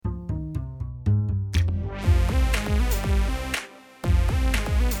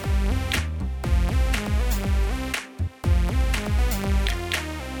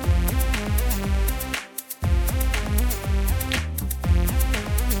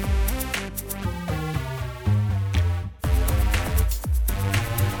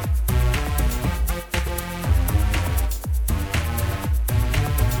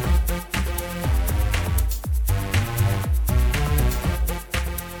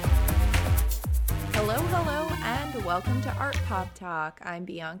welcome to Art Pop Talk. I'm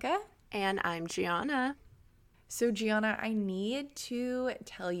Bianca. And I'm Gianna. So Gianna, I need to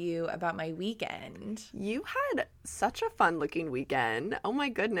tell you about my weekend. You had such a fun looking weekend. Oh my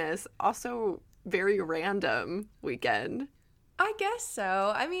goodness. Also very random weekend. I guess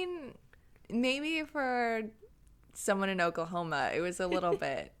so. I mean, maybe for someone in Oklahoma, it was a little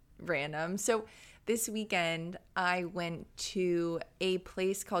bit random. So this weekend, I went to a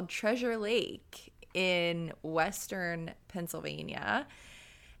place called Treasure Lake in western Pennsylvania.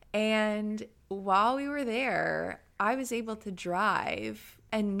 And while we were there, I was able to drive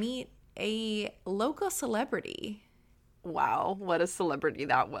and meet a local celebrity. Wow, what a celebrity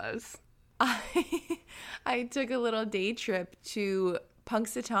that was. I took a little day trip to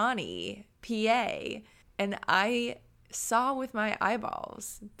Punxsutawney, PA, and I saw with my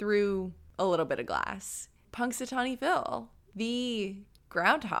eyeballs through a little bit of glass Punxsutawney Phil, the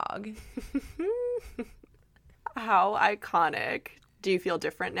groundhog. How iconic. Do you feel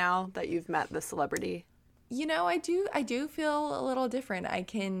different now that you've met the celebrity? You know, I do feel a little different. I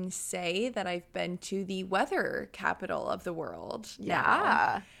can say that I've been to the weather capital of the world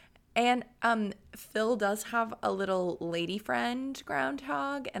now. And Phil does have a little lady friend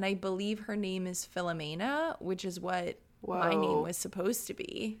groundhog, and I believe her name is Philomena, which is what my name was supposed to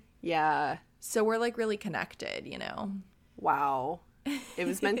be. Yeah. So we're like really connected, you know? Wow. It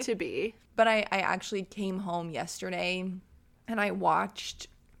was meant to be. But I actually came home yesterday and I watched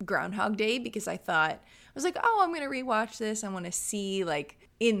Groundhog Day because I was like, oh, I'm going to rewatch this. I want to see, like,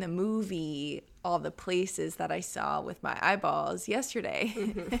 in the movie, all the places that I saw with my eyeballs yesterday.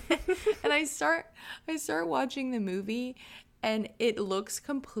 And I start watching the movie and it looks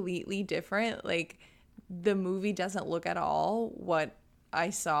completely different. Like, the movie doesn't look at all what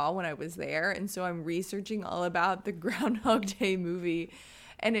I saw when I was there. And so I'm researching all about the Groundhog Day movie.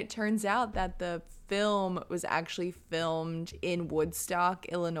 And it turns out that the film was actually filmed in Woodstock,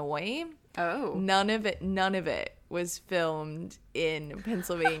 Illinois. Oh. None of it was filmed in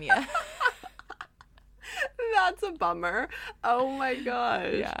Pennsylvania. That's a bummer. Oh my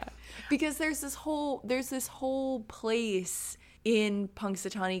gosh. Yeah. Because there's this whole place in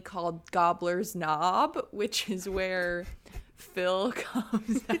Punxsutawney called Gobbler's Knob, which is where Phil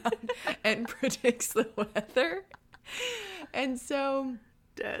comes out and predicts the weather. And so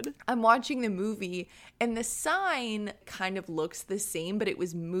dead. I'm watching the movie and the sign kind of looks the same, but it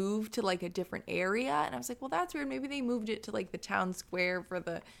was moved to like a different area. And I was like, well, that's weird. Maybe they moved it to like the town square for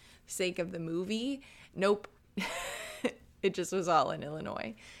the sake of the movie. Nope. It just was all in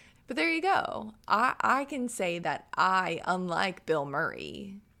Illinois. But there you go. I can say that I, unlike Bill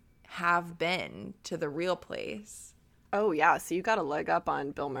Murray, have been to the real place. Oh, yeah. So you got a leg up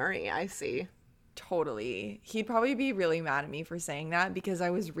on Bill Murray. I see. Totally. He'd probably be really mad at me for saying that because I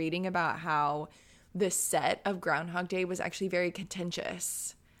was reading about how the set of Groundhog Day was actually very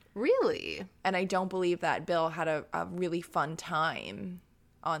contentious. Really? And I don't believe that Bill had a really fun time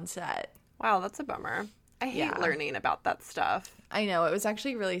on set. Wow, that's a bummer. I hate learning about that stuff. I know. It was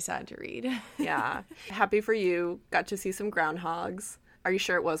actually really sad to read. Yeah. Happy for you. Got to see some groundhogs. Are you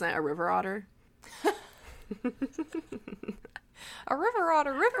sure it wasn't a river otter? A river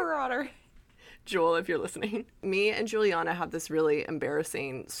otter. Jewel, if you're listening. Me and Juliana have this really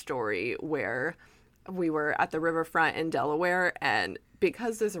embarrassing story where we were at the riverfront in Delaware, and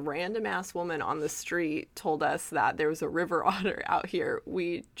because this random ass woman on the street told us that there was a river otter out here,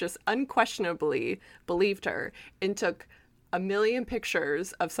 we just unquestionably believed her and took a million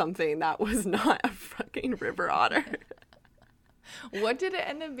pictures of something that was not a fucking river otter. What did it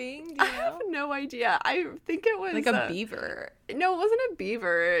end up being? Do you know? I have no idea. I think it was like a beaver. No, it wasn't a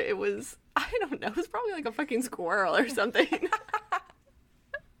beaver. It was, I don't know. It was probably like a fucking squirrel or something.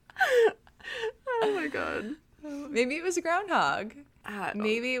 Oh my god. Maybe it was a groundhog.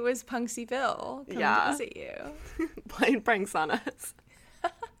 Maybe it was Punxsy Phil coming to visit you. Playing pranks on us.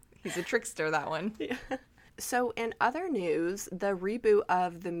 He's a trickster, that one. Yeah. So in other news, the reboot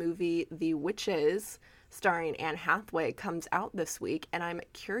of the movie The Witches, starring Anne Hathaway, comes out this week, and I'm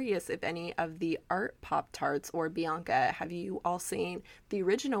curious if any of the Art Pop-Tarts or Bianca, have you all seen the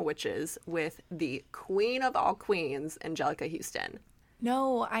original Witches with the queen of all queens, Anjelica Huston?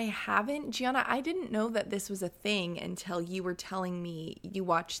 No, I haven't. Gianna, I didn't know that this was a thing until you were telling me you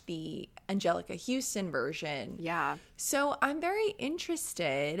watched the Anjelica Huston version. Yeah. So I'm very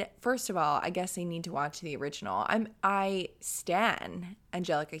interested. First of all, I guess I need to watch the original. I stan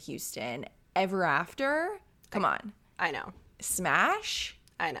Anjelica Huston. Ever After? Come on. I know. Smash?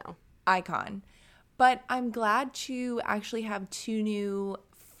 I know. Icon. But I'm glad to actually have two new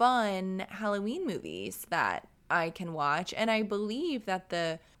fun Halloween movies that I can watch. And I believe that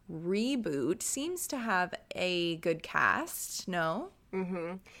the reboot seems to have a good cast, no?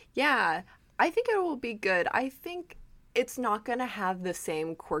 Yeah, I think it will be good. I think it's not going to have the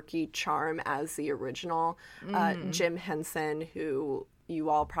same quirky charm as the original. Jim Henson, who you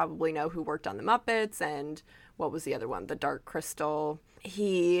all probably know, who worked on The Muppets and what was the other one? The Dark Crystal.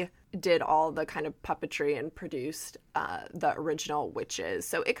 He did all the kind of puppetry and produced the original Witches.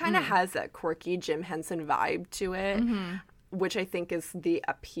 So it kind of has that quirky Jim Henson vibe to it, which I think is the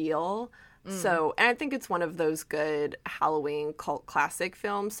appeal. So, and I think it's one of those good Halloween cult classic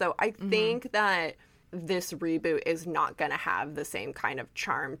films. So I think that this reboot is not going to have the same kind of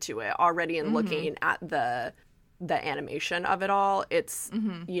charm to it. Already in looking at the animation of it all, it's,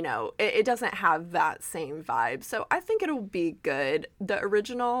 you know, it doesn't have that same vibe. So I think it'll be good. The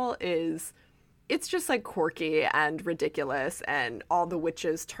original it's just like quirky and ridiculous, and all the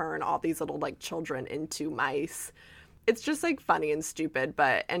witches turn all these little like children into mice. It's just like funny and stupid,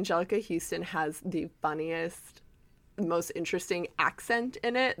 but Angelica Houston has the funniest, most interesting accent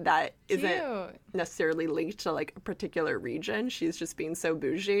in it that isn't necessarily linked to like a particular region. She's just being so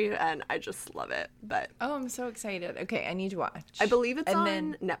bougie, and I just love it. But oh, I'm so excited. Okay, I need to watch. I believe it's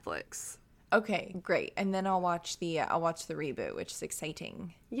on Netflix. Okay, great. And then I'll watch the reboot, which is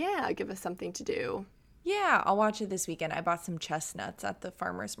exciting. Yeah, give us something to do. Yeah, I'll watch it this weekend. I bought some chestnuts at the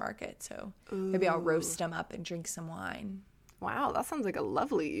farmer's market, so maybe I'll roast them up and drink some wine. Wow, that sounds like a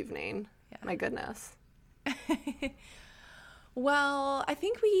lovely evening. Yeah. My goodness. Well, I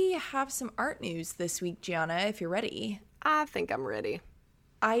think we have some art news this week, Gianna, if you're ready. I think I'm ready.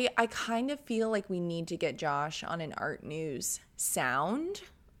 I kind of feel like we need to get Josh on an art news sound,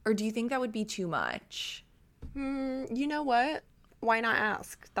 or do you think that would be too much? You know what? Why not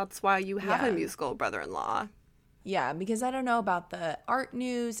ask? That's why you have a musical brother-in-law. Yeah, because I don't know about the art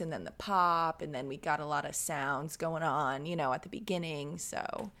news and then the pop, and then we got a lot of sounds going on, you know, at the beginning.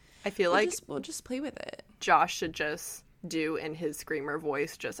 So I feel we'll just play with it. Josh should just do in his screamer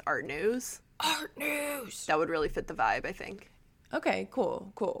voice just art news. Art news! That would really fit the vibe, I think. Okay,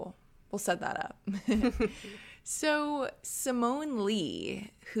 cool. We'll set that up. So Simone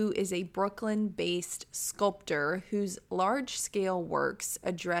Lee, who is a Brooklyn-based sculptor whose large-scale works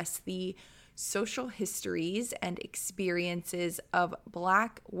address the social histories and experiences of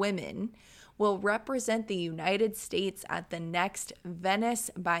Black women, will represent the United States at the next Venice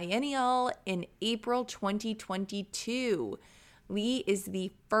Biennial in April 2022. Lee is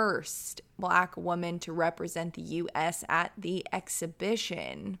the first Black woman to represent the U.S. at the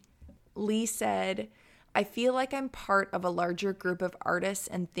exhibition. Lee said, "I feel like I'm part of a larger group of artists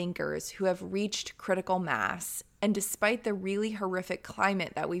and thinkers who have reached critical mass, and despite the really horrific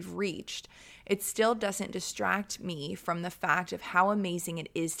climate that we've reached, it still doesn't distract me from the fact of how amazing it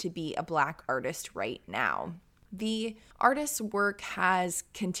is to be a Black artist right now." The artist's work has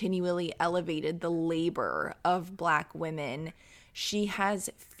continually elevated the labor of Black women. She has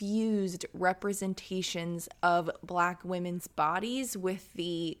fused representations of Black women's bodies with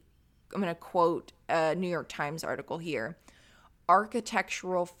the, I'm going to quote a New York Times article here,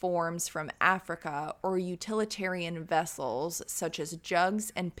 architectural forms from Africa or utilitarian vessels such as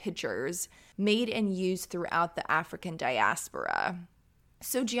jugs and pitchers made and used throughout the African diaspora.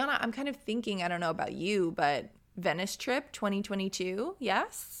 So Gianna, I'm kind of thinking, I don't know about you, but Venice trip 2022,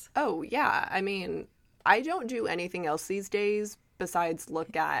 yes? Oh, yeah. I mean, I don't do anything else these days besides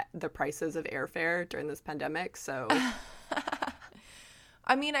look at the prices of airfare during this pandemic, so...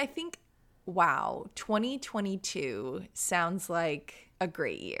 I mean, I think, wow, 2022 sounds like a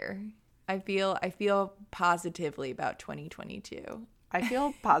great year. I feel positively about 2022. I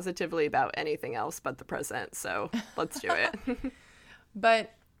feel positively about anything else but the present, so let's do it.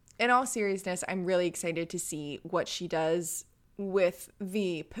 But in all seriousness, I'm really excited to see what she does with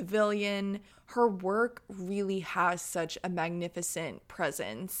the pavilion. Her work really has such a magnificent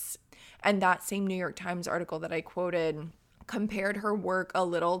presence. And that same New York Times article that I quoted compared her work a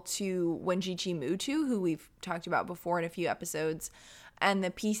little to Wenjiji Mutu, who we've talked about before in a few episodes, and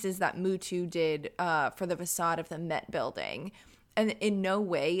the pieces that Mutu did for the facade of the Met Building. And in no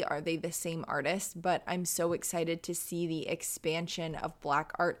way are they the same artist, but I'm so excited to see the expansion of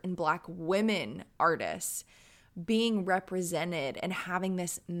Black art and Black women artists being represented and having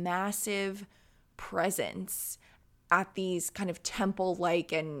this massive presence at these kind of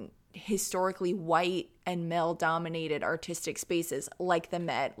temple-like and historically white and male-dominated artistic spaces like the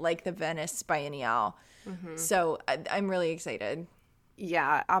Met, like the Venice Biennial. Mm-hmm. So I'm really excited.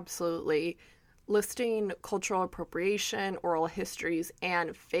 Yeah, absolutely. Listing cultural appropriation, oral histories,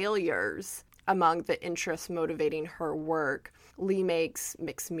 and failures among the interests motivating her work, Lee makes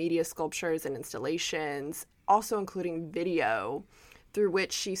mixed media sculptures and installations, also including video, through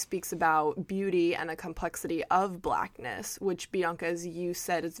which she speaks about beauty and the complexity of Blackness, which, Bianca, as you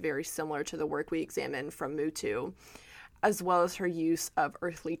said, is very similar to the work we examined from Mutu, as well as her use of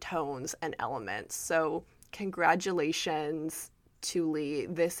earthly tones and elements. So congratulations to Lee.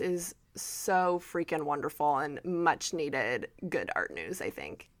 This is so freaking wonderful and much needed good art news, I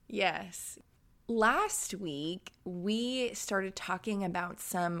think. Yes. Last week, we started talking about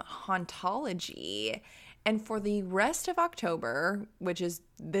some hauntology. And for the rest of October, which is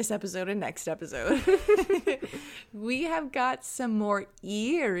this episode and next episode, we have got some more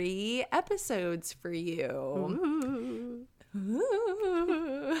eerie episodes for you.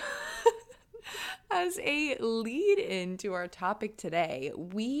 Ooh. As a lead in to our topic today,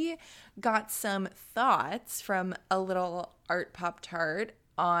 we got some thoughts from a little art Pop-Tart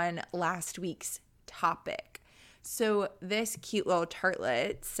on last week's topic. So this cute little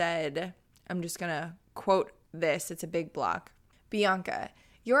tartlet said, I'm just going to quote this, it's a big block. Bianca,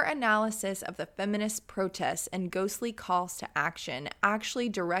 your analysis of the feminist protests and ghostly calls to action actually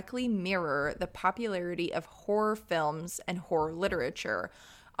directly mirror the popularity of horror films and horror literature,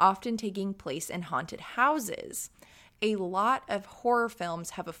 often taking place in haunted houses. A lot of horror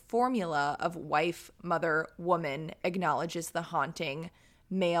films have a formula of wife, mother, woman acknowledges the haunting,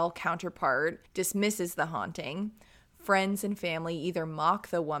 male counterpart dismisses the haunting. Friends and family either mock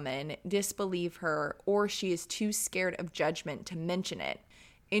the woman, disbelieve her, or she is too scared of judgment to mention it.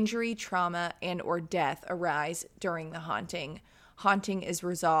 Injury, trauma, and or death arise during the haunting. Haunting is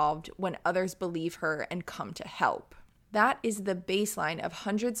resolved when others believe her and come to help. That is the baseline of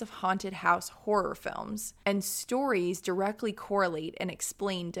hundreds of haunted house horror films, and stories directly correlate and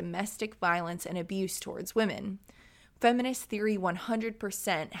explain domestic violence and abuse towards women. Feminist theory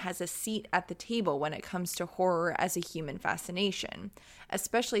 100% has a seat at the table when it comes to horror as a human fascination,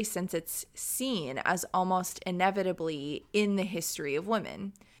 especially since it's seen as almost inevitably in the history of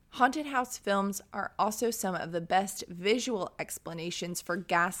women. Haunted house films are also some of the best visual explanations for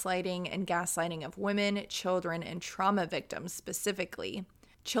gaslighting and gaslighting of women, children, and trauma victims specifically.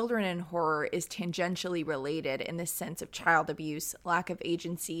 Children in horror is tangentially related in the sense of child abuse, lack of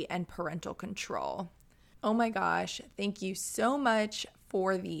agency, and parental control. Oh my gosh, thank you so much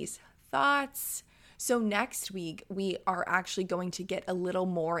for these thoughts. So next week, we are actually going to get a little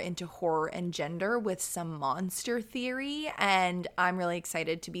more into horror and gender with some monster theory, and I'm really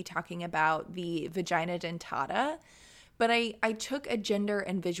excited to be talking about the vagina dentata. But I took a gender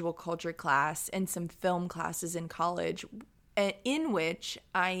and visual culture class and some film classes in college in which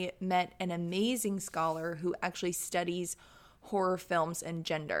I met an amazing scholar who actually studies horror films and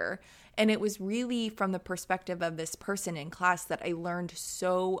gender. And it was really from the perspective of this person in class that I learned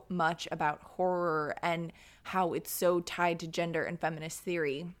so much about horror and how it's so tied to gender and feminist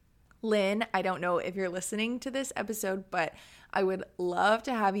theory. Lynn, I don't know if you're listening to this episode, but I would love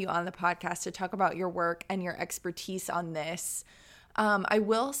to have you on the podcast to talk about your work and your expertise on this. I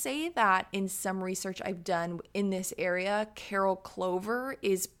will say that in some research I've done in this area, Carol Clover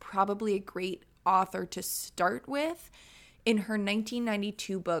is probably a great author to start with. In her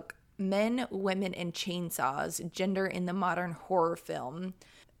 1992 book, Men, Women, and Chainsaws, Gender in the Modern Horror Film,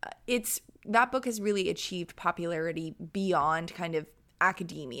 that book has really achieved popularity beyond kind of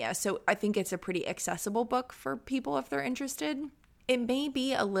academia. So I think it's a pretty accessible book for people if they're interested. It may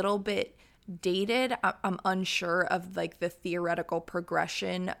be a little bit dated. I'm unsure of like the theoretical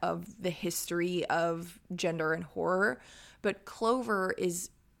progression of the history of gender and horror, but Clover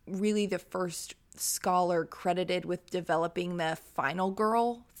is really the first scholar credited with developing the final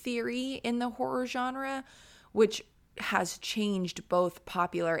girl theory in the horror genre, which has changed both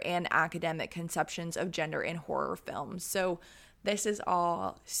popular and academic conceptions of gender in horror films. So this is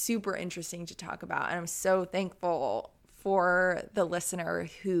all super interesting to talk about, and I'm so thankful for the listener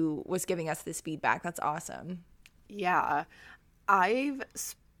who was giving us this feedback. That's awesome. Yeah, I've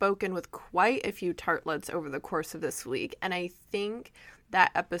spoken with quite a few tartlets over the course of this week, and I think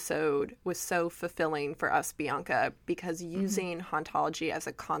that episode was so fulfilling for us, Bianca, because using hauntology as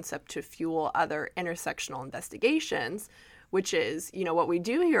a concept to fuel other intersectional investigations, which is, you know, what we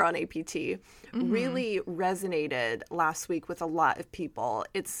do here on APT, really resonated last week with a lot of people.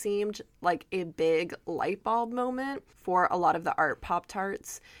 It seemed like a big light bulb moment for a lot of the art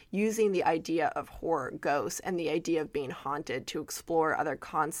Pop-Tarts, using the idea of horror ghosts and the idea of being haunted to explore other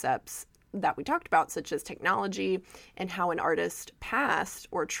concepts that we talked about, such as technology and how an artist's past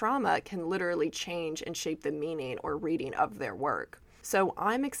or trauma can literally change and shape the meaning or reading of their work. So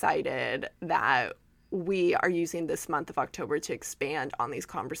I'm excited that we are using this month of October to expand on these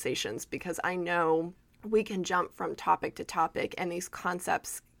conversations, because I know we can jump from topic to topic and these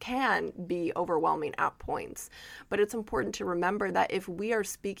concepts can be overwhelming at points. But it's important to remember that if we are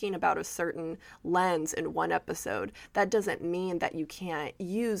speaking about a certain lens in one episode, that doesn't mean that you can't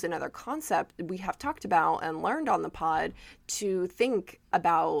use another concept we have talked about and learned on the pod to think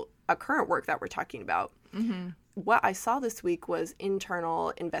about a current work that we're talking about. Mm-hmm. What I saw this week was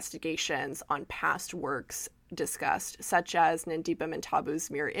internal investigations on past works discussed, such as Nandita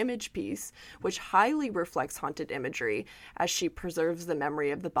Mintabu's mirror image piece, which highly reflects haunted imagery as she preserves the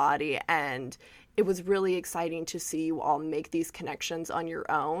memory of the body. And it was really exciting to see you all make these connections on your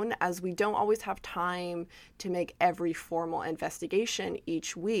own, as we don't always have time to make every formal investigation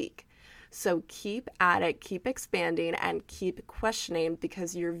each week. So keep at it, keep expanding, and keep questioning,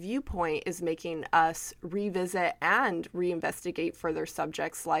 because your viewpoint is making us revisit and reinvestigate further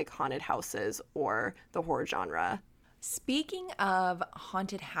subjects like haunted houses or the horror genre. Speaking of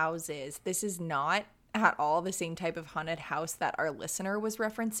haunted houses, this is not at all the same type of haunted house that our listener was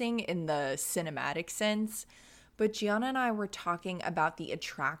referencing in the cinematic sense. But Gianna and I were talking about the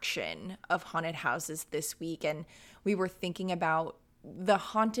attraction of haunted houses this week, and we were thinking about the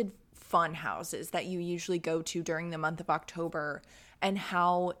haunted fun houses that you usually go to during the month of October and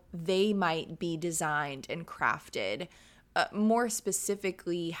how they might be designed and crafted. More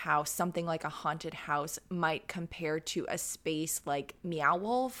specifically, how something like a haunted house might compare to a space like Meow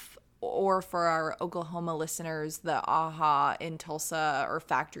Wolf, or for our Oklahoma listeners, the AHA in Tulsa or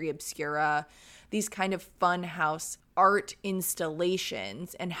Factory Obscura, these kind of fun house art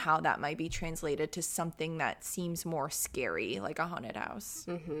installations, and how that might be translated to something that seems more scary, like a haunted house.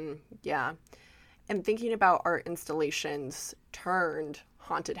 Mm-hmm. Yeah. And thinking about art installations turned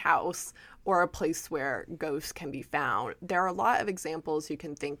haunted house, or a place where ghosts can be found, there are a lot of examples you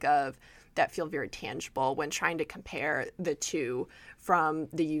can think of that feel very tangible when trying to compare the two, from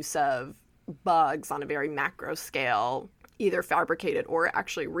the use of bugs on a very macro scale, either fabricated or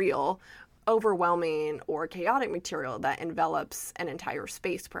actually real, overwhelming or chaotic material that envelops an entire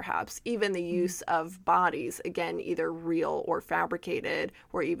space, perhaps. Even the use of bodies, again, either real or fabricated,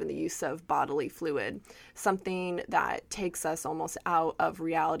 or even the use of bodily fluid, something that takes us almost out of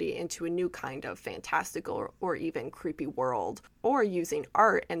reality into a new kind of fantastical or even creepy world. Or using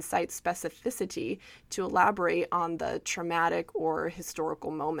art and site specificity to elaborate on the traumatic or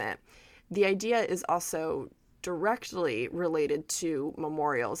historical moment. The idea is also directly related to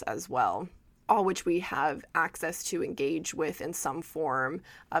memorials as well, all which we have access to engage with in some form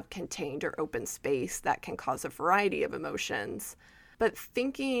of contained or open space that can cause a variety of emotions. But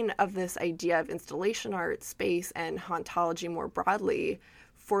thinking of this idea of installation art, space, and hauntology more broadly,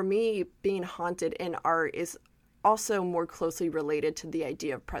 for me, being haunted in art is also more closely related to the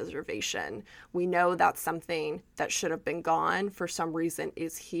idea of preservation. We know that something that should have been gone for some reason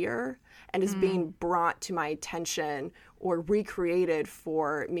is here and is being brought to my attention or recreated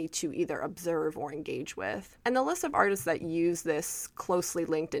for me to either observe or engage with. And the list of artists that use this closely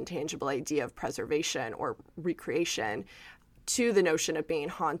linked and tangible idea of preservation or recreation to the notion of being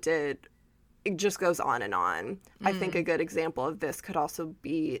haunted, it just goes on and on. I think a good example of this could also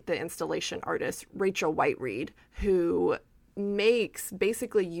be the installation artist Rachel Whiteread, who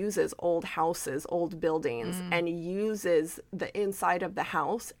basically uses old houses, old buildings, and uses the inside of the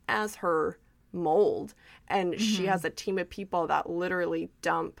house as her mold. And she has a team of people that literally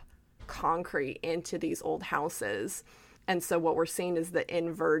dump concrete into these old houses. And so what we're seeing is the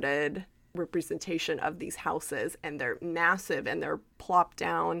inverted representation of these houses, and they're massive, and they're plopped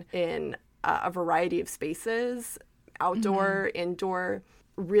down in a variety of spaces, outdoor, indoor,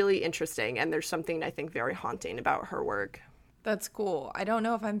 really interesting. And there's something I think very haunting about her work. That's cool. I don't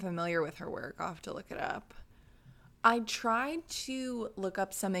know if I'm familiar with her work. I'll have to look it up. I tried to look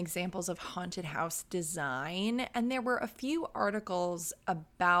up some examples of haunted house design, and there were a few articles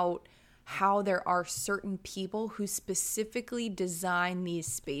about how there are certain people who specifically design these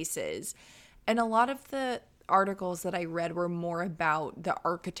spaces. And a lot of the articles that I read were more about the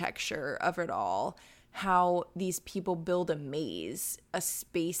architecture of it all, how these people build a maze, a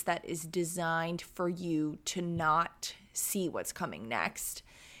space that is designed for you to not see what's coming next.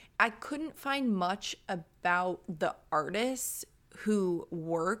 I couldn't find much about the artists who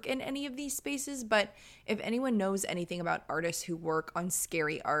work in any of these spaces, but if anyone knows anything about artists who work on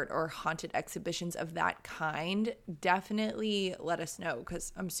scary art or haunted exhibitions of that kind, definitely let us know,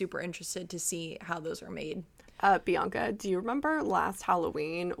 because I'm super interested to see how those are made. Bianca, do you remember last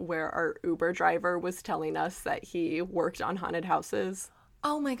Halloween where our Uber driver was telling us that he worked on haunted houses?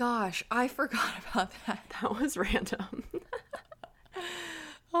 Oh my gosh, I forgot about that. That was random.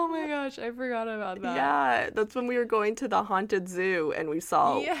 Oh my gosh, I forgot about that. Yeah, that's when we were going to the haunted zoo and we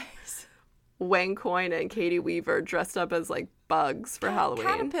saw Yes. Wayne Coyne and Katie Weaver dressed up as like bugs for Halloween.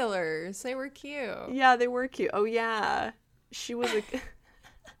 Caterpillars. They were cute. Yeah, they were cute. Oh, yeah. She was a...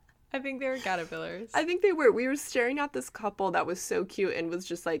 I think they were caterpillars. I think they were. We were staring at this couple that was so cute and was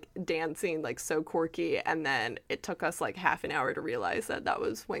just like dancing like so quirky. And then it took us like half an hour to realize that that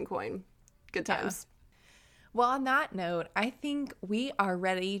was Waycoin. Good times. Yeah. Well, on that note, I think we are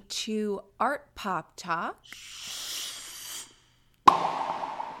ready to art pop talk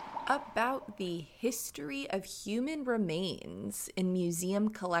about the history of human remains in museum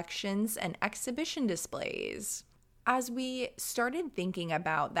collections and exhibition displays. As we started thinking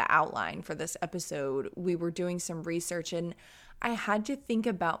about the outline for this episode, we were doing some research and I had to think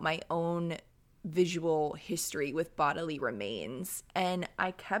about my own visual history with bodily remains. And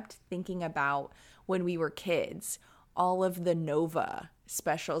I kept thinking about when we were kids, all of the Nova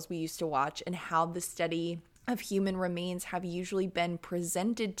specials we used to watch and how the study of human remains have usually been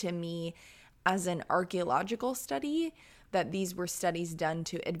presented to me as an archaeological study, that these were studies done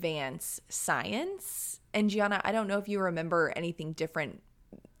to advance science. And Gianna, I don't know if you remember anything different,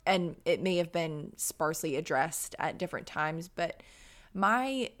 and it may have been sparsely addressed at different times, but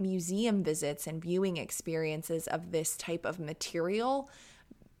my museum visits and viewing experiences of this type of material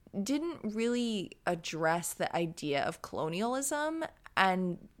didn't really address the idea of colonialism,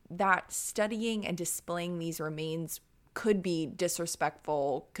 and that studying and displaying these remains could be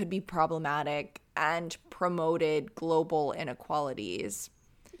disrespectful, could be problematic, and promoted global inequalities.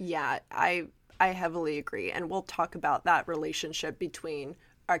 Yeah, I heavily agree. And we'll talk about that relationship between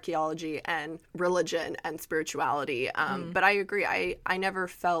archaeology and religion and spirituality. But I agree. I never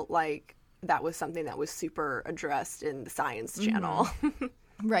felt like that was something that was super addressed in the Science Channel.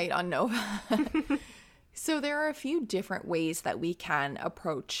 Right, on Nova. So there are a few different ways that we can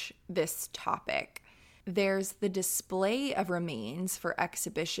approach this topic. There's the display of remains for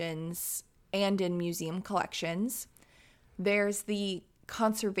exhibitions and in museum collections. There's the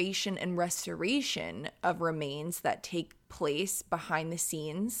conservation and restoration of remains that take place behind the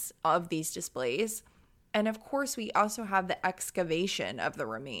scenes of these displays. And of course, we also have the excavation of the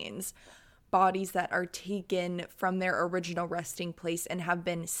remains, bodies that are taken from their original resting place and have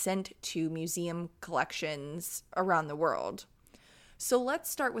been sent to museum collections around the world. So let's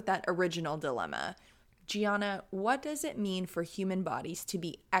start with that original dilemma. Gianna, what does it mean for human bodies to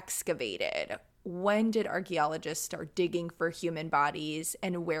be excavated? When did archaeologists start digging for human bodies,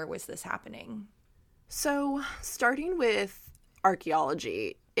 and where was this happening? So, starting with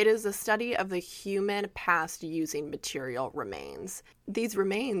archaeology, it is a study of the human past using material remains. These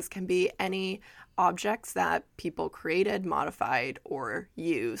remains can be any objects that people created, modified, or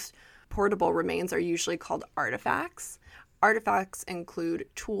used. Portable remains are usually called artifacts. Artifacts include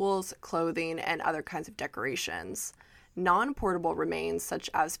tools, clothing, and other kinds of decorations. Non-portable remains, such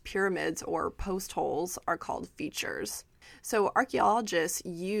as pyramids or post holes, are called features. So archaeologists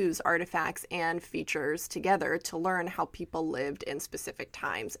use artifacts and features together to learn how people lived in specific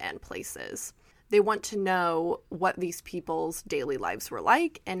times and places. They want to know what these people's daily lives were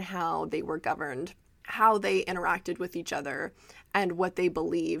like and how they were governed, how they interacted with each other, and what they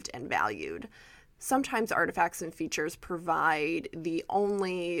believed and valued. Sometimes artifacts and features provide the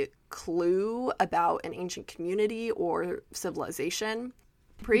only clue about an ancient community or civilization.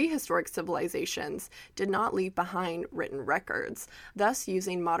 Prehistoric civilizations did not leave behind written records, thus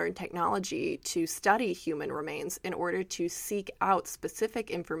using modern technology to study human remains in order to seek out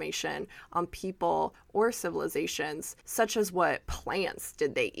specific information on people or civilizations, such as what plants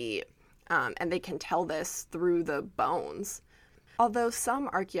did they eat. And they can tell this through the bones. Although some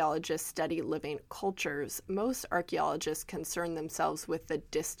archaeologists study living cultures, most archaeologists concern themselves with the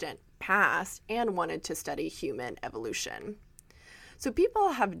distant past and wanted to study human evolution. So people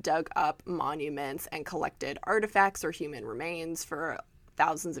have dug up monuments and collected artifacts or human remains for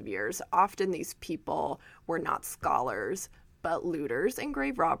thousands of years. Often these people were not scholars, but looters and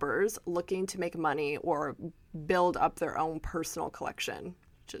grave robbers looking to make money or build up their own personal collection.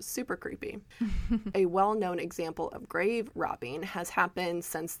 Which is super creepy. A well-known example of grave robbing has happened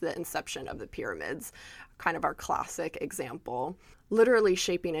since the inception of the pyramids, kind of our classic example, literally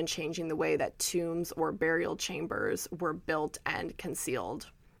shaping and changing the way that tombs or burial chambers were built and concealed.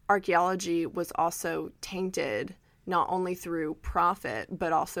 Archaeology was also tainted not only through profit,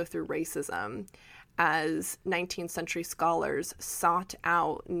 but also through racism, as 19th century scholars sought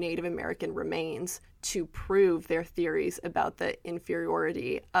out Native American remains to prove their theories about the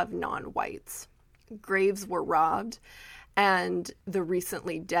inferiority of non-whites. Graves were robbed, and the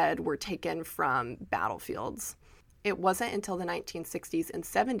recently dead were taken from battlefields. It wasn't until the 1960s and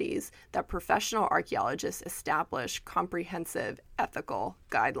 70s that professional archaeologists established comprehensive ethical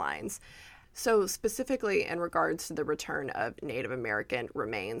guidelines. So specifically in regards to the return of Native American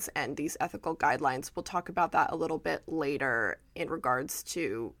remains and these ethical guidelines, we'll talk about that a little bit later in regards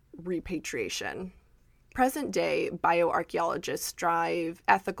to repatriation. Present-day bioarchaeologists drive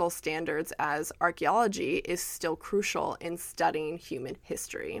ethical standards as archaeology is still crucial in studying human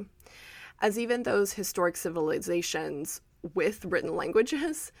history, as even those historic civilizations with written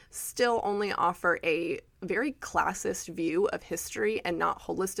languages still only offer a very classist view of history and not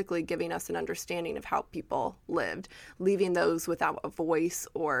holistically giving us an understanding of how people lived, leaving those without a voice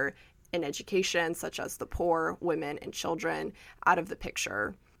or an education, such as the poor, women, and children, out of the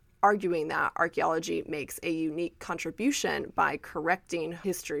picture, arguing that archaeology makes a unique contribution by correcting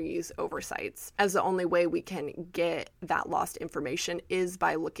history's oversights, as the only way we can get that lost information is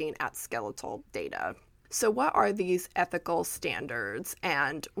by looking at skeletal data. So what are these ethical standards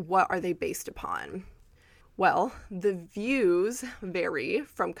and what are they based upon? Well, the views vary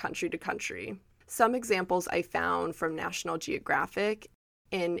from country to country. Some examples I found from National Geographic: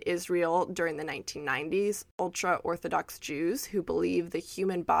 in Israel during the 1990s, ultra-Orthodox Jews who believe the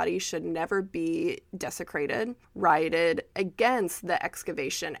human body should never be desecrated rioted against the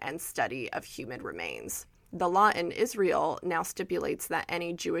excavation and study of human remains. The law in Israel now stipulates that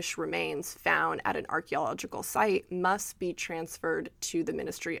any Jewish remains found at an archaeological site must be transferred to the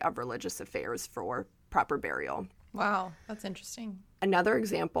Ministry of Religious Affairs for proper burial. Wow, that's interesting. Another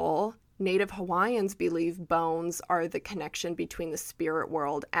example: Native Hawaiians believe bones are the connection between the spirit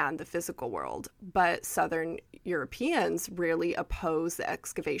world and the physical world, but Southern Europeans really oppose the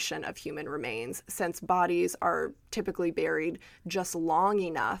excavation of human remains since bodies are typically buried just long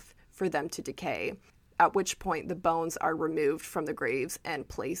enough for them to decay, at which point the bones are removed from the graves and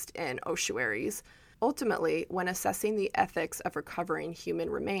placed in ossuaries. Ultimately, when assessing the ethics of recovering human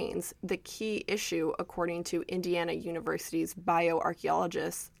remains, the key issue, according to Indiana University's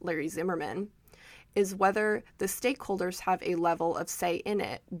bioarchaeologist Larry Zimmerman, is whether the stakeholders have a level of say in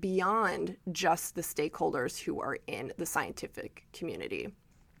it beyond just the stakeholders who are in the scientific community.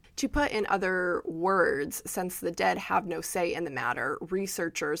 To put in other words, since the dead have no say in the matter,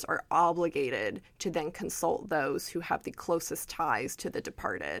 researchers are obligated to then consult those who have the closest ties to the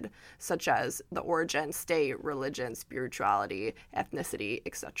departed, such as the origin, state, religion, spirituality, ethnicity,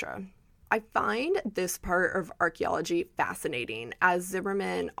 etc. I find this part of archaeology fascinating, as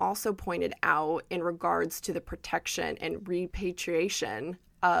Zimmerman also pointed out in regards to the protection and repatriation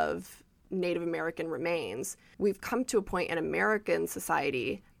of Native American remains. We've come to a point in American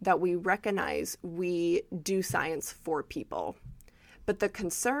society that we recognize we do science for people. But the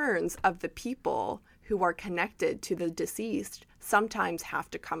concerns of the people who are connected to the deceased sometimes have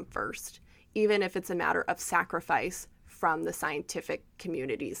to come first, even if it's a matter of sacrifice from the scientific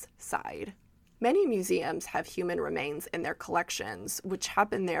community's side. Many museums have human remains in their collections, which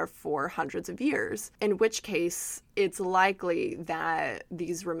have been there for hundreds of years, in which case it's likely that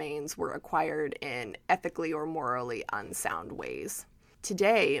these remains were acquired in ethically or morally unsound ways.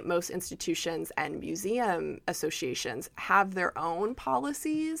 Today, most institutions and museum associations have their own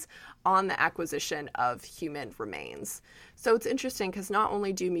policies on the acquisition of human remains. So it's interesting because not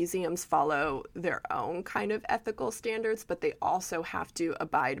only do museums follow their own kind of ethical standards, but they also have to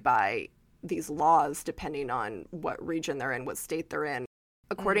abide by these laws depending on what region they're in, what state they're in.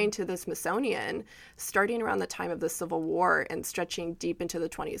 According to the Smithsonian, starting around the time of the Civil War and stretching deep into the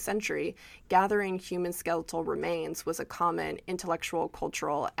 20th century, gathering human skeletal remains was a common intellectual,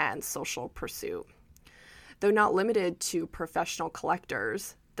 cultural, and social pursuit. Though not limited to professional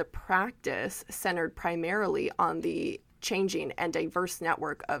collectors, the practice centered primarily on the changing and diverse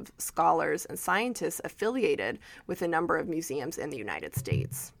network of scholars and scientists affiliated with a number of museums in the United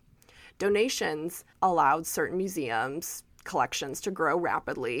States. Donations allowed certain museums' collections to grow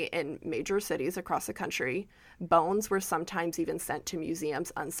rapidly in major cities across the country. Bones were sometimes even sent to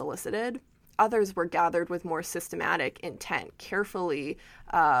museums unsolicited. Others were gathered with more systematic intent, carefully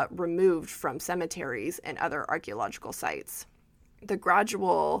removed from cemeteries and other archaeological sites. The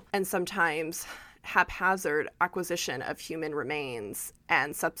gradual and sometimes haphazard acquisition of human remains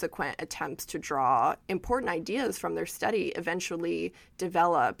and subsequent attempts to draw important ideas from their study eventually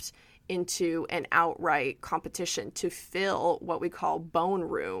developed into an outright competition to fill what we call bone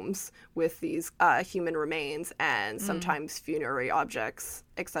rooms with these human remains and sometimes funerary objects,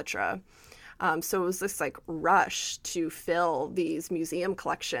 etc. So it was this rush to fill these museum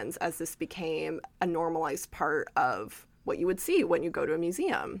collections as this became a normalized part of what you would see when you go to a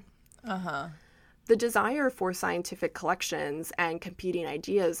museum. The desire for scientific collections and competing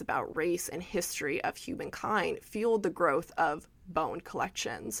ideas about race and history of humankind fueled the growth of bone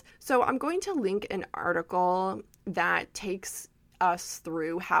collections. So I'm going to link an article that takes us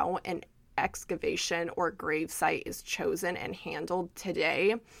through how an excavation or grave site is chosen and handled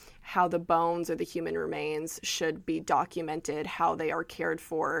today, how the bones or the human remains should be documented, how they are cared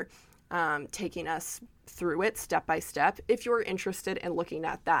for, taking us through it step by step, if you're interested in looking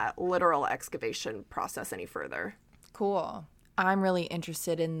at that literal excavation process any further. Cool. I'm really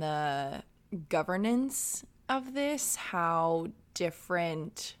interested in the governance of this, how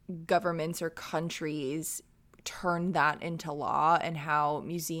different governments or countries turn that into law and how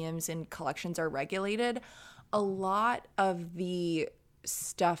museums and collections are regulated. A lot of the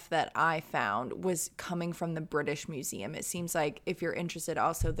stuff that I found was coming from the British Museum. It seems like, if you're interested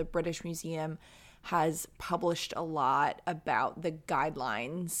also, the British Museum has published a lot about the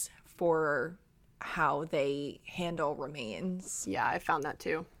guidelines for how they handle remains. Yeah, I found that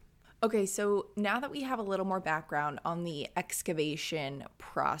too. Okay, so now that we have a little more background on the excavation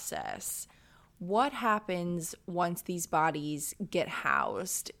process, what happens once these bodies get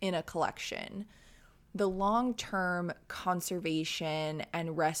housed in a collection? The long-term conservation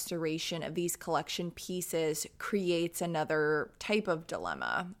and restoration of these collection pieces creates another type of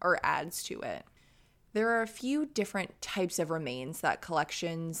dilemma, or adds to it. There are a few different types of remains that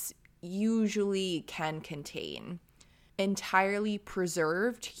collections usually can contain. Entirely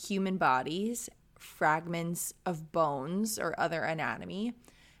preserved human bodies, fragments of bones or other anatomy,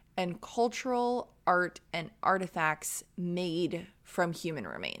 and cultural art and artifacts made from human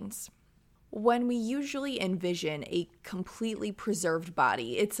remains. When we usually envision a completely preserved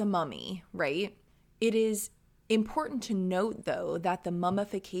body, it's a mummy, right? It is important to note, though, that the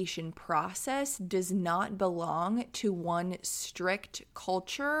mummification process does not belong to one strict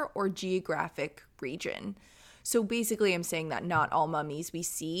culture or geographic region. So basically, I'm saying that not all mummies we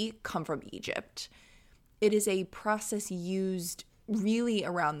see come from Egypt. It is a process used really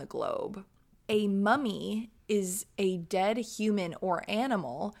around the globe. A mummy is a dead human or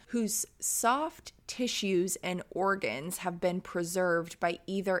animal whose soft tissues and organs have been preserved by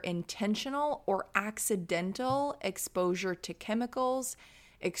either intentional or accidental exposure to chemicals,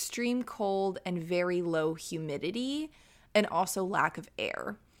 extreme cold, and very low humidity, and also lack of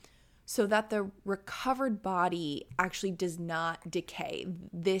air, so that the recovered body actually does not decay.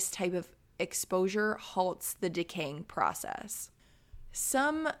 This type of exposure halts the decaying process.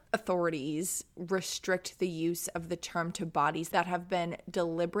 Some authorities restrict the use of the term to bodies that have been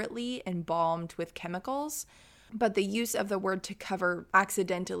deliberately embalmed with chemicals, but the use of the word to cover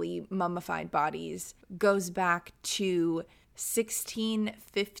accidentally mummified bodies goes back to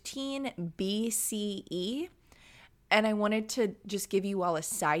 1615 BCE. And I wanted to just give you all a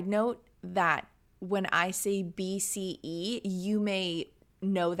side note that when I say BCE, you may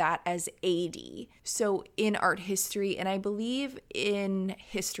know that as AD. So in art history, and I believe in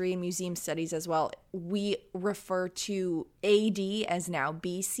history and museum studies as well, we refer to AD as now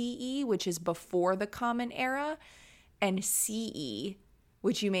BCE, which is before the Common Era, and CE,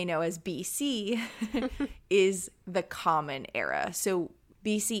 which you may know as BC, is the Common Era. So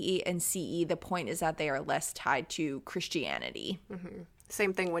BCE and CE, the point is that they are less tied to Christianity. Mm-hmm.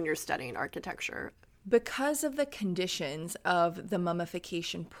 Same thing when you're studying architecture. Because of the conditions of the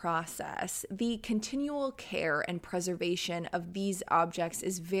mummification process, the continual care and preservation of these objects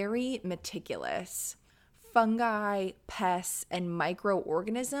is very meticulous. Fungi, pests, and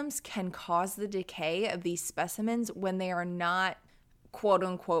microorganisms can cause the decay of these specimens when they are not,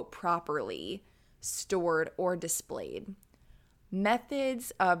 quote-unquote, properly stored or displayed.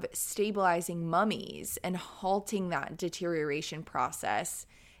 Methods of stabilizing mummies and halting that deterioration process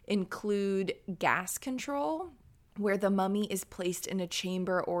include gas control, where the mummy is placed in a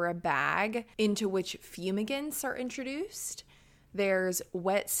chamber or a bag into which fumigants are introduced. There's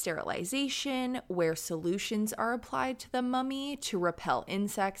wet sterilization, where solutions are applied to the mummy to repel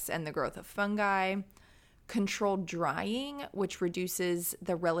insects and the growth of fungi. Controlled drying, which reduces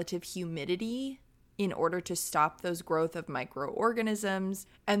the relative humidity in order to stop those growth of microorganisms.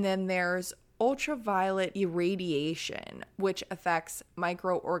 And then there's ultraviolet irradiation, which affects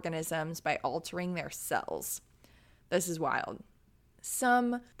microorganisms by altering their cells. This is wild.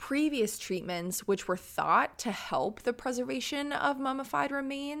 Some previous treatments, which were thought to help the preservation of mummified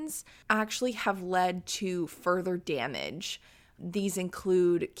remains, actually have led to further damage. These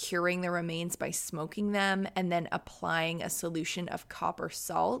include curing the remains by smoking them and then applying a solution of copper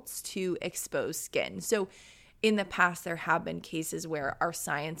salts to exposed skin. So in the past, there have been cases where our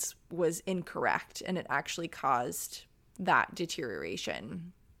science was incorrect and it actually caused that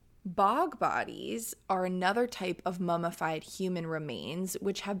deterioration. Bog bodies are another type of mummified human remains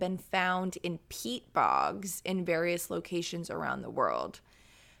which have been found in peat bogs in various locations around the world.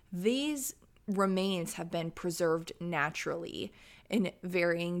 These remains have been preserved naturally in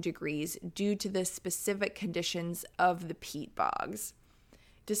varying degrees due to the specific conditions of the peat bogs.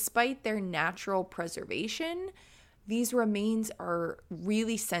 Despite their natural preservation, these remains are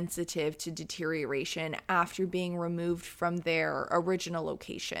really sensitive to deterioration after being removed from their original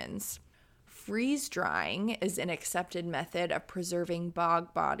locations. Freeze drying is an accepted method of preserving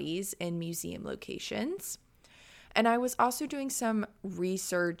bog bodies in museum locations. And I was also doing some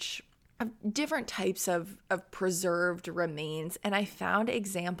research of different types of preserved remains, and I found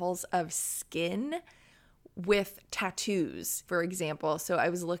examples of skin with tattoos, for example. So I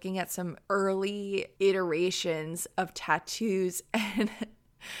was looking at some early iterations of tattoos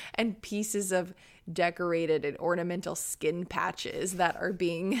and pieces of decorated and ornamental skin patches that are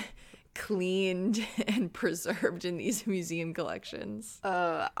being cleaned and preserved in these museum collections.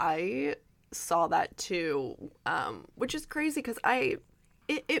 I saw that too, which is crazy because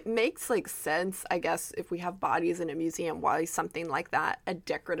it makes like sense, I guess, if we have bodies in a museum, why something like that, a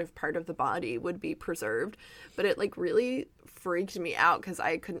decorative part of the body, would be preserved. But it like really freaked me out because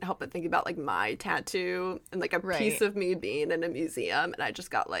I couldn't help but think about like my tattoo and like a piece of me being in a museum, and I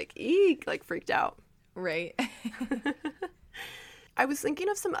just got like eek, like freaked out. Right. I was thinking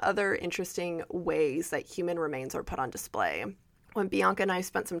of some other interesting ways that human remains are put on display. When Bianca and I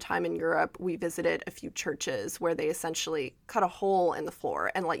spent some time in Europe, we visited a few churches where they essentially cut a hole in the floor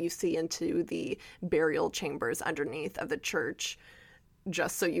and let you see into the burial chambers underneath of the church,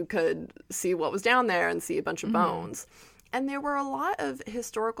 just so you could see what was down there and see a bunch of bones. And there were a lot of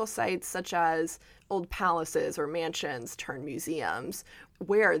historical sites, such as old palaces or mansions turned museums,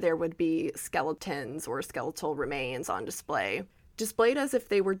 where there would be skeletons or skeletal remains on display, displayed as if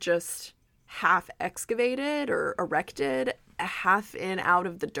they were just half excavated or erected, half in out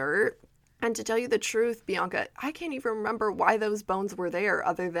of the dirt. And to tell you the truth, Bianca, I can't even remember why those bones were there,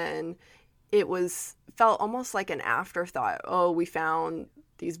 other than it felt almost like an afterthought. Oh, we found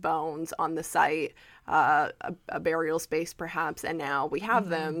these bones on the site, a burial space perhaps, and now we have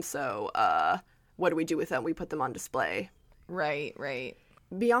them, so what do we do with them? We put them on display. Right.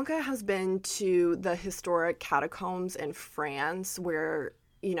 Bianca has been to the historic catacombs in France, where,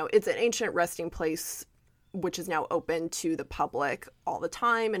 you know, it's an ancient resting place which is now open to the public all the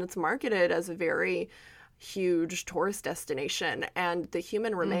time, and it's marketed as a very huge tourist destination. And the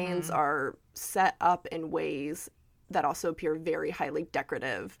human remains are set up in ways that also appear very highly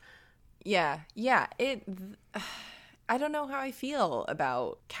decorative. Yeah. I don't know how I feel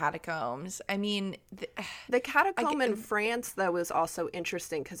about catacombs. I mean, the catacomb in France, though, is also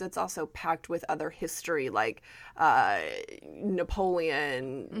interesting because it's also packed with other history, like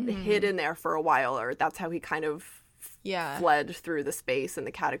Napoleon hid in there for a while, or that's how he kind of fled through the space in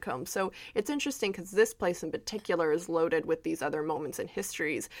the catacombs. So it's interesting because this place in particular is loaded with these other moments in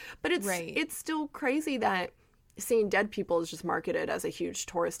histories. But it's still crazy that seeing dead people is just marketed as a huge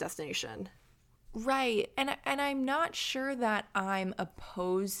tourist destination. Right. And I'm not sure that I'm not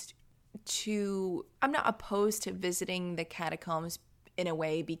opposed to visiting the catacombs in a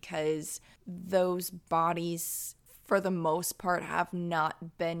way, because those bodies for the most part have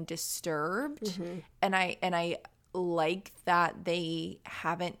not been disturbed. And I like that they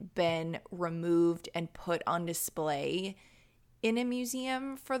haven't been removed and put on display in a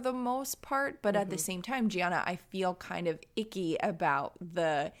museum for the most part. But at the same time, Gianna, I feel kind of icky about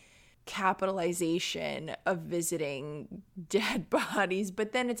the capitalization of visiting dead bodies,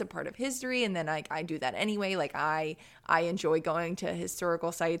 but then it's a part of history, and then I do that anyway. Like I enjoy going to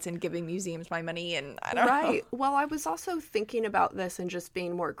historical sites and giving museums my money, and I don't know. Well, I was also thinking about this and just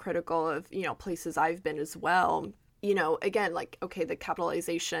being more critical of, you know, places I've been as well. You know, again, like, okay, the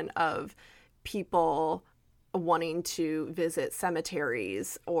capitalization of people wanting to visit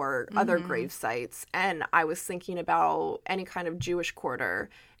cemeteries or other grave sites. And I was thinking about any kind of Jewish quarter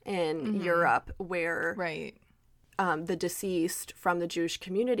in Europe where the deceased from the Jewish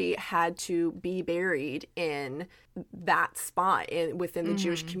community had to be buried in that spot within the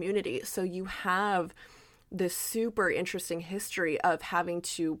Jewish community. So you have this super interesting history of having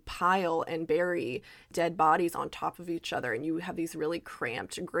to pile and bury dead bodies on top of each other. And you have these really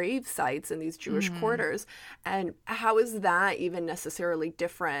cramped grave sites in these Jewish quarters. And how is that even necessarily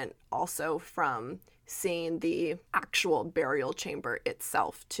different also from seeing the actual burial chamber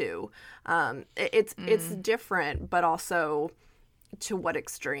itself too? It's different, but also to what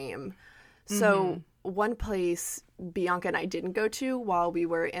extreme? So one place Bianca and I didn't go to while we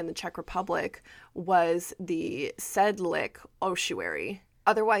were in the Czech Republic was the Sedlik Ossuary,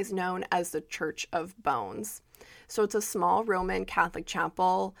 otherwise known as the Church of Bones. So it's a small Roman Catholic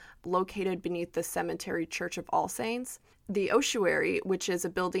chapel located beneath the cemetery Church of All Saints. The ossuary, which is a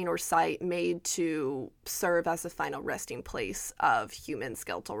building or site made to serve as the final resting place of human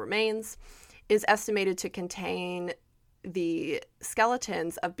skeletal remains, is estimated to contain the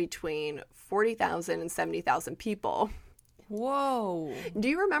skeletons of between 40,000 and 70,000 people. Whoa. Do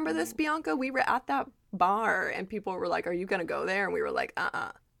you remember this, Bianca? We were at that bar and people were like, "Are you going to go there?" And we were like,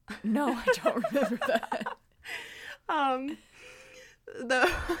 No, I don't remember that.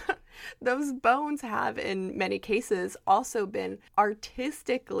 Those bones have, in many cases, also been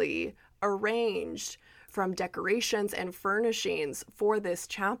artistically arranged from decorations and furnishings for this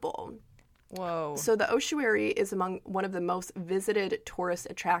chapel. Whoa. So the ossuary is among one of the most visited tourist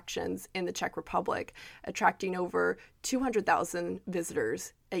attractions in the Czech Republic, attracting over 200,000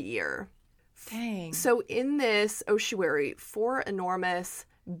 visitors a year. Dang. So in this ossuary, 4 enormous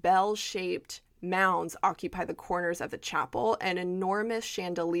bell-shaped mounds occupy the corners of the chapel. An enormous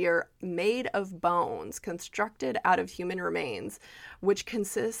chandelier made of bones, constructed out of human remains, which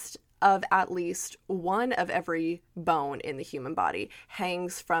consists of at least one of every bone in the human body,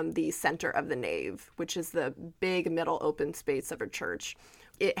 hangs from the center of the nave, which is the big middle open space of a church.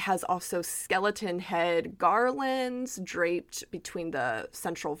 It has also skeleton head garlands draped between the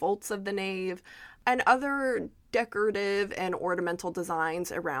central vaults of the nave, and other decorative and ornamental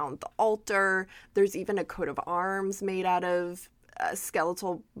designs around the altar. There's even a coat of arms made out of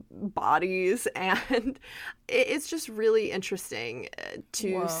skeletal bodies, and it's just really interesting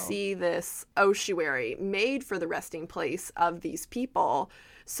to see this ossuary made for the resting place of these people.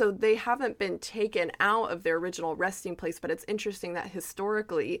 So they haven't been taken out of their original resting place, but it's interesting that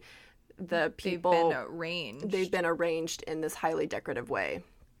historically the people they've been arranged in this highly decorative way.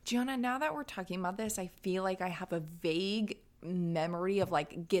 Gianna, now that we're talking about this, I feel like I have a vague memory of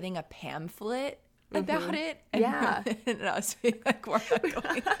like getting a pamphlet about it. And, Yeah. And us being like, we're not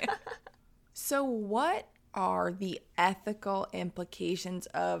going there. So what are the ethical implications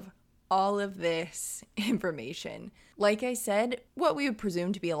of all of this information? Like I said, what we would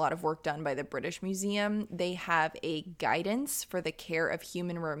presume to be a lot of work done by the British Museum, they have a guidance for the care of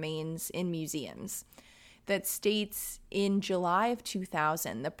human remains in museums that states in July of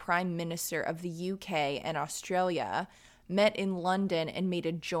 2000, the Prime Minister of the UK and Australia met in London and made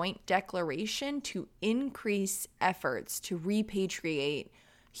a joint declaration to increase efforts to repatriate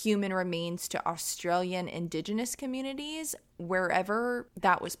human remains to Australian Indigenous communities wherever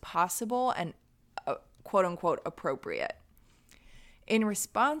that was possible and quote-unquote appropriate. In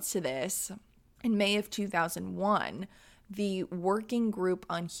response to this, in May of 2001, the Working Group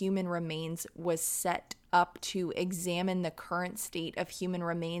on Human Remains was set up to examine the current state of human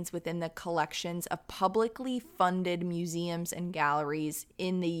remains within the collections of publicly funded museums and galleries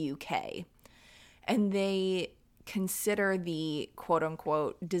in the UK. And they consider the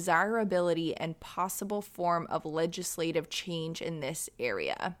quote-unquote desirability and possible form of legislative change in this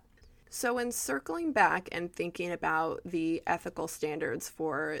area. So in circling back and thinking about the ethical standards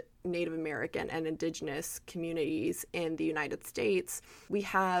for Native American and Indigenous communities in the United States, we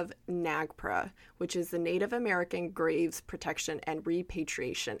have NAGPRA, which is the Native American Graves Protection and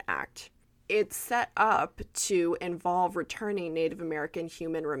Repatriation Act. It's set up to involve returning Native American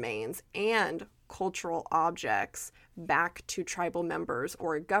human remains and cultural objects back to tribal members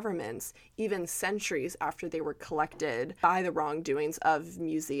or governments even centuries after they were collected by the wrongdoings of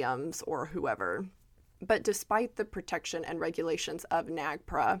museums or whoever. But despite the protection and regulations of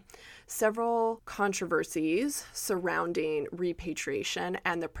NAGPRA, several controversies surrounding repatriation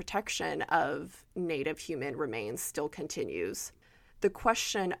and the protection of Native human remains still continues. The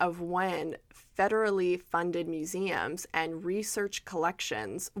question of when federally funded museums and research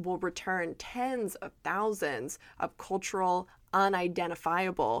collections will return tens of thousands of cultural,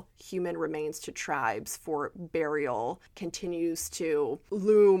 unidentifiable human remains to tribes for burial continues to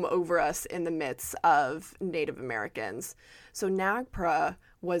loom over us in the midst of Native Americans. So NAGPRA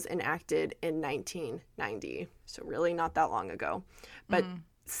was enacted in 1990, so really not that long ago. But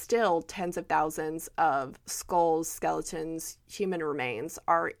still, tens of thousands of skulls, skeletons, human remains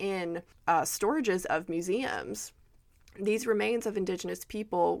are in storages of museums. These remains of Indigenous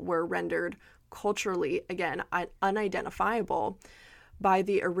people were rendered culturally, again, unidentifiable by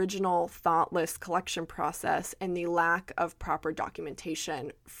the original thoughtless collection process and the lack of proper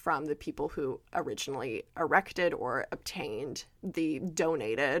documentation from the people who originally erected or obtained the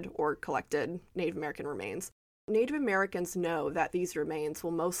donated or collected Native American remains. Native Americans know that these remains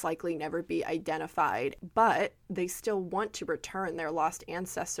will most likely never be identified, but they still want to return their lost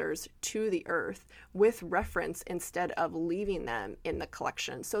ancestors to the earth with reference instead of leaving them in the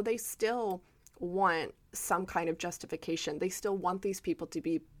collection. So they still want some kind of justification. They still want these people to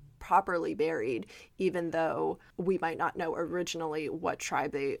be properly buried, even though we might not know originally what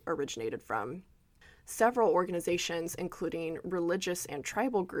tribe they originated from. Several organizations, including religious and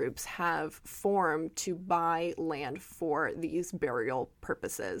tribal groups, have formed to buy land for these burial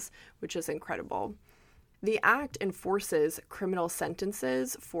purposes, which is incredible. The act enforces criminal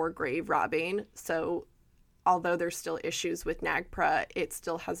sentences for grave robbing, so although there's still issues with NAGPRA, it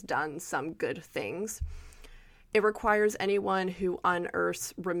still has done some good things. It requires anyone who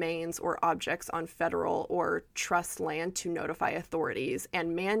unearths remains or objects on federal or trust land to notify authorities,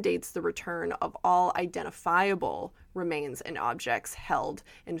 and mandates the return of all identifiable remains and objects held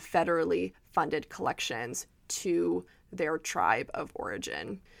in federally funded collections to their tribe of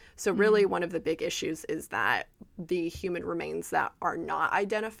origin. So really one of the big issues is that the human remains that are not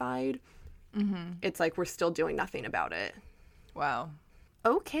identified, it's like we're still doing nothing about it. Wow.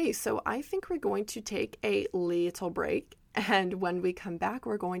 Okay, so I think we're going to take a little break. And when we come back,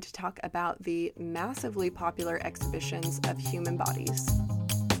 we're going to talk about the massively popular exhibitions of human bodies.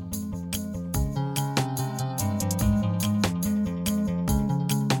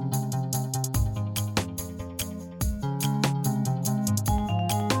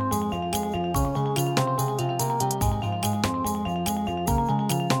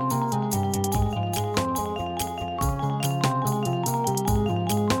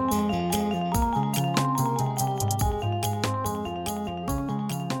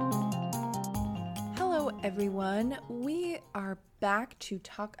 Everyone, we are back to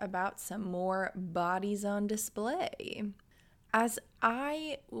talk about some more bodies on display. As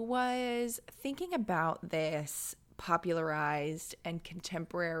I was thinking about this popularized and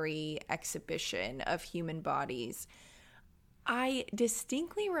contemporary exhibition of human bodies, I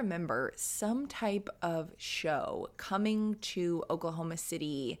distinctly remember some type of show coming to Oklahoma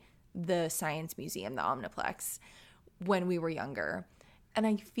City, the Science Museum, the Omniplex, when we were younger. And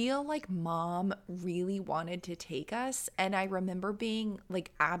I feel like Mom really wanted to take us. And I remember being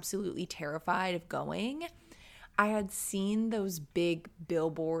like absolutely terrified of going. I had seen those big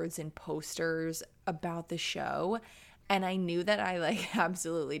billboards and posters about the show. And I knew that I like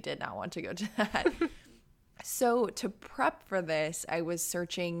absolutely did not want to go to that. So to prep for this, I was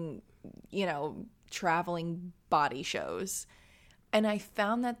searching, traveling body shows. And I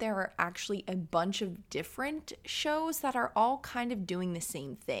found that there are actually a bunch of different shows that are all kind of doing the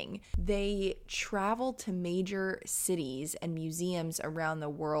same thing. They travel to major cities and museums around the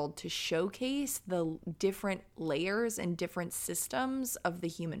world to showcase the different layers and different systems of the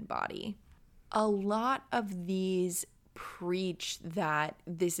human body. A lot of these preach that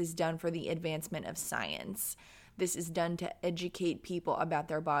this is done for the advancement of science. This is done to educate people about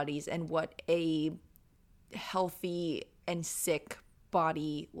their bodies and what a healthy and sick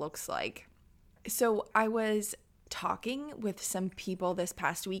body looks like. So I was talking with some people this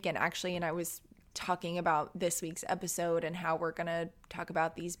past weekend actually, and I was talking about this week's episode and how we're gonna talk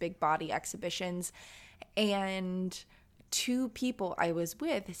about these big body exhibitions, and two people I was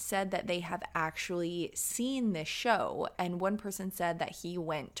with said that they have actually seen this show, and one person said that he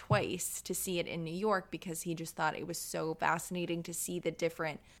went twice to see it in New York because he just thought it was so fascinating to see the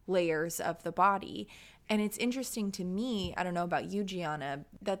different layers of the body. And it's interesting to me, I don't know about you, Gianna,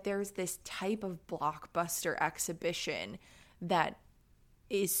 that there's this type of blockbuster exhibition that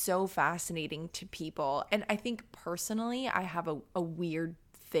is so fascinating to people. And I think personally, I have a weird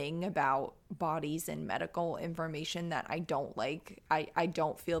thing about bodies and medical information that I don't like. I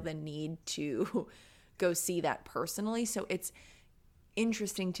don't feel the need to go see that personally. So it's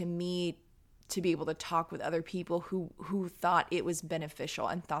interesting to me to be able to talk with other people who thought it was beneficial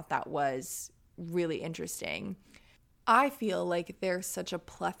and thought that was really interesting. I feel like there's such a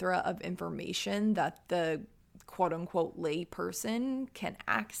plethora of information that the quote unquote lay person can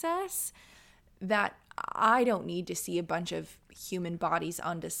access that I don't need to see a bunch of human bodies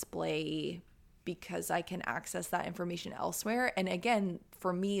on display because I can access that information elsewhere. And again,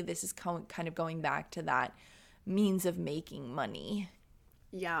 for me, this is kind of going back to that means of making money.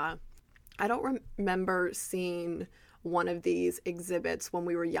 Yeah. I don't remember seeing one of these exhibits when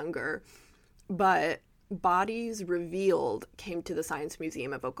we were younger, but Bodies Revealed came to the Science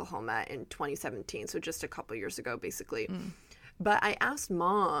Museum of Oklahoma in 2017, so just a couple years ago, basically. But I asked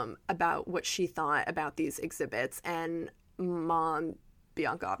Mom about what she thought about these exhibits, and Mom,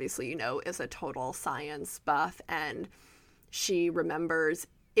 Bianca, obviously, is a total science buff, and she remembers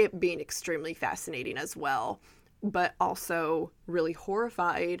it being extremely fascinating as well, but also really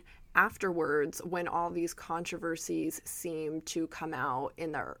horrified afterwards when all these controversies seemed to come out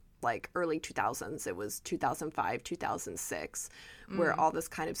in the early 2000s. It was 2005, 2006, where all this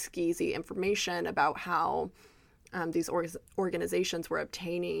kind of skeezy information about how these organizations were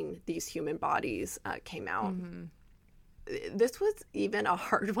obtaining these human bodies came out. This was even a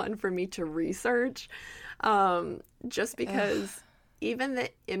hard one for me to research, just because even the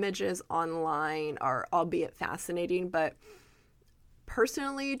images online are, albeit fascinating, but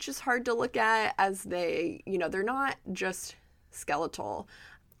personally just hard to look at, as they, they're not just skeletal,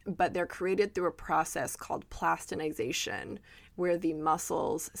 but they're created through a process called plastinization, where the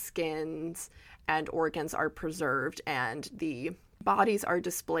muscles, skins, and organs are preserved, and the bodies are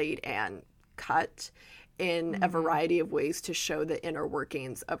displayed and cut in a variety of ways to show the inner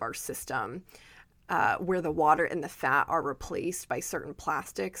workings of our system, where the water and the fat are replaced by certain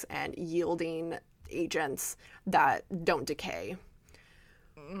plastics and yielding agents that don't decay.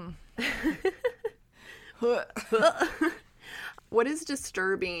 What is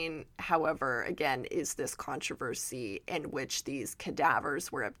disturbing, however, again, is this controversy in which these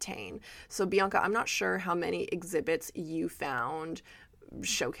cadavers were obtained. So, Bianca, I'm not sure how many exhibits you found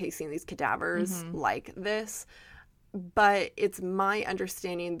showcasing these cadavers like this, but it's my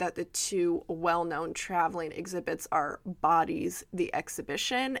understanding that the two well-known traveling exhibits are Bodies, the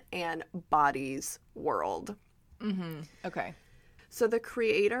Exhibition, and Bodies World. Okay. So the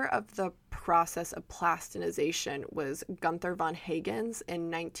creator of the process of plastinization was Gunther von Hagens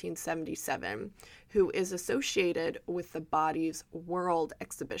in 1977, who is associated with the Bodies World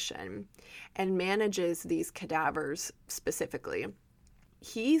exhibition and manages these cadavers specifically.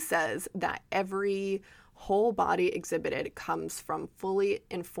 He says that every whole body exhibited comes from fully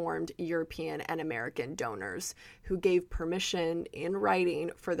informed European and American donors who gave permission in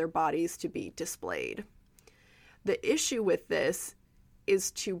writing for their bodies to be displayed. The issue with this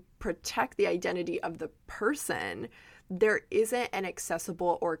is to protect the identity of the person. There isn't an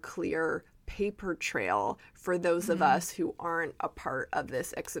accessible or clear paper trail for those of us who aren't a part of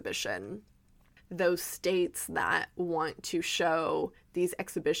this exhibition. Those states that want to show these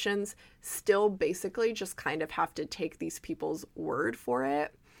exhibitions still basically just kind of have to take these people's word for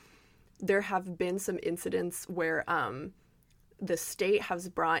it. There have been some incidents where the state has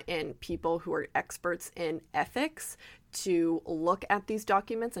brought in people who are experts in ethics to look at these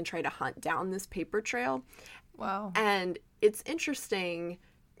documents and try to hunt down this paper trail. Wow. And it's interesting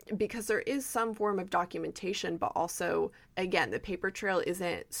because there is some form of documentation, but also, again, the paper trail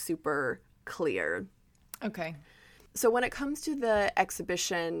isn't super clear. Okay. So when it comes to the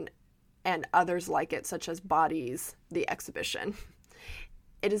exhibition and others like it, such as Bodies, the Exhibition,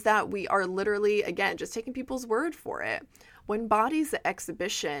 it is that we are literally, again, just taking people's word for it. When Bodies, the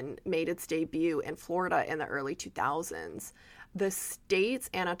Exhibition made its debut in Florida in the early 2000s, the state's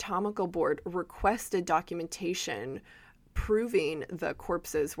anatomical board requested documentation proving the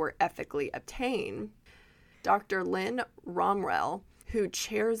corpses were ethically obtained. Dr. Lynn Romrell, who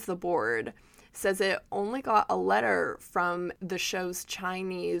chairs the board, says it only got a letter from the show's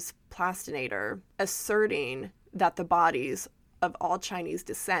Chinese plastinator asserting that the bodies of all Chinese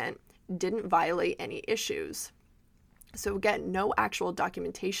descent didn't violate any issues. So again, no actual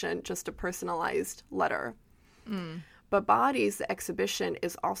documentation, just a personalized letter. But Bodies, the Exhibition,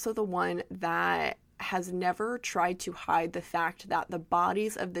 is also the one that has never tried to hide the fact that the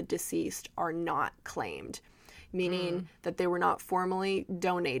bodies of the deceased are not claimed, meaning that they were not formally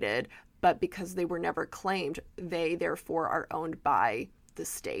donated, but because they were never claimed, they therefore are owned by the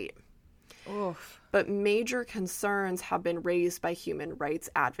state. Oof. But major concerns have been raised by human rights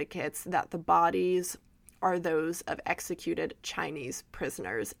advocates that the bodies are those of executed Chinese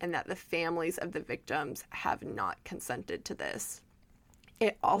prisoners and that the families of the victims have not consented to this.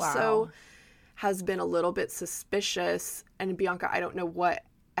 It also has been a little bit suspicious, and Bianca, I don't know what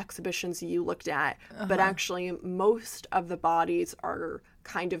exhibitions you looked at, but actually most of the bodies are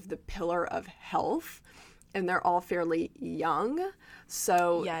kind of the pillar of health, and they're all fairly young.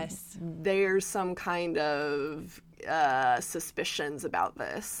 So Yes. there's some kind of suspicions about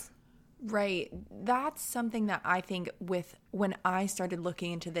this. Right. That's something that I think when I started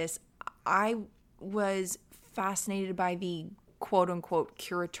looking into this, I was fascinated by the quote unquote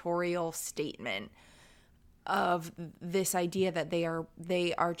curatorial statement of this idea that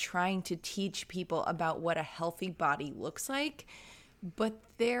they are trying to teach people about what a healthy body looks like, but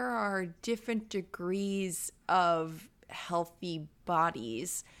there are different degrees of healthy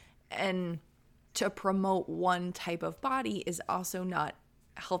bodies, and to promote one type of body is also not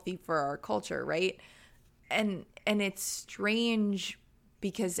healthy for our culture, right? And it's strange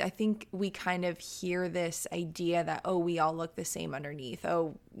because I think we kind of hear this idea that, oh, we all look the same underneath.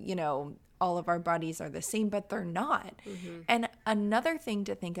 Oh, all of our bodies are the same, but they're not. And another thing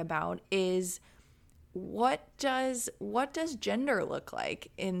to think about is what does gender look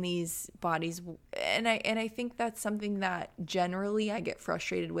like in these bodies? And I think that's something that generally I get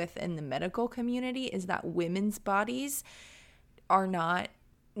frustrated with in the medical community, is that women's bodies are not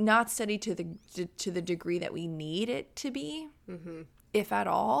studied to the degree that we need it to be, if at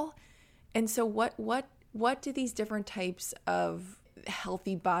all. And so what do these different types of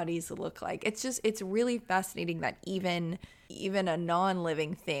healthy bodies look like? It's really fascinating that even a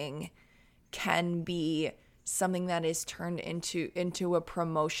non-living thing can be something that is turned into a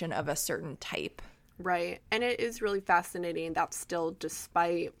promotion of a certain type. Right. And it is really fascinating that still,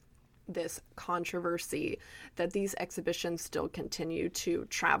 despite this controversy, that these exhibitions still continue to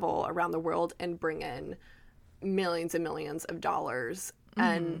travel around the world and bring in millions and millions of dollars.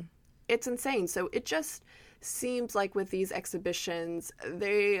 And it's insane. So it just seems like with these exhibitions,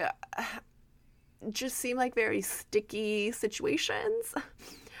 they just seem like very sticky situations.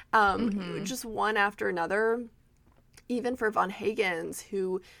 Just one after another. Even for Von Hagens,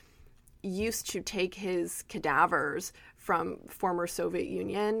 who used to take his cadavers from former Soviet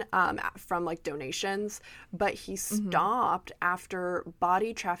Union, from like donations, but he stopped after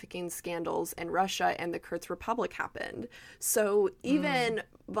body trafficking scandals in Russia and the Kurz Republic happened. So even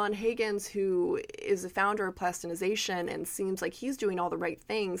Von Hagens, who is the founder of plastinization and seems like he's doing all the right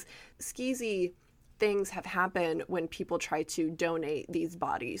things, skeezy things have happened when people try to donate these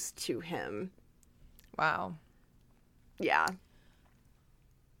bodies to him. Wow. Yeah.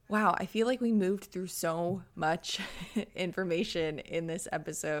 Wow, I feel like we moved through so much information in this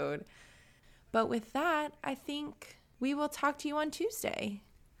episode. But with that, I think we will talk to you on Tuesday.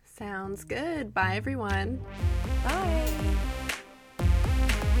 Sounds good. Bye, everyone. Bye.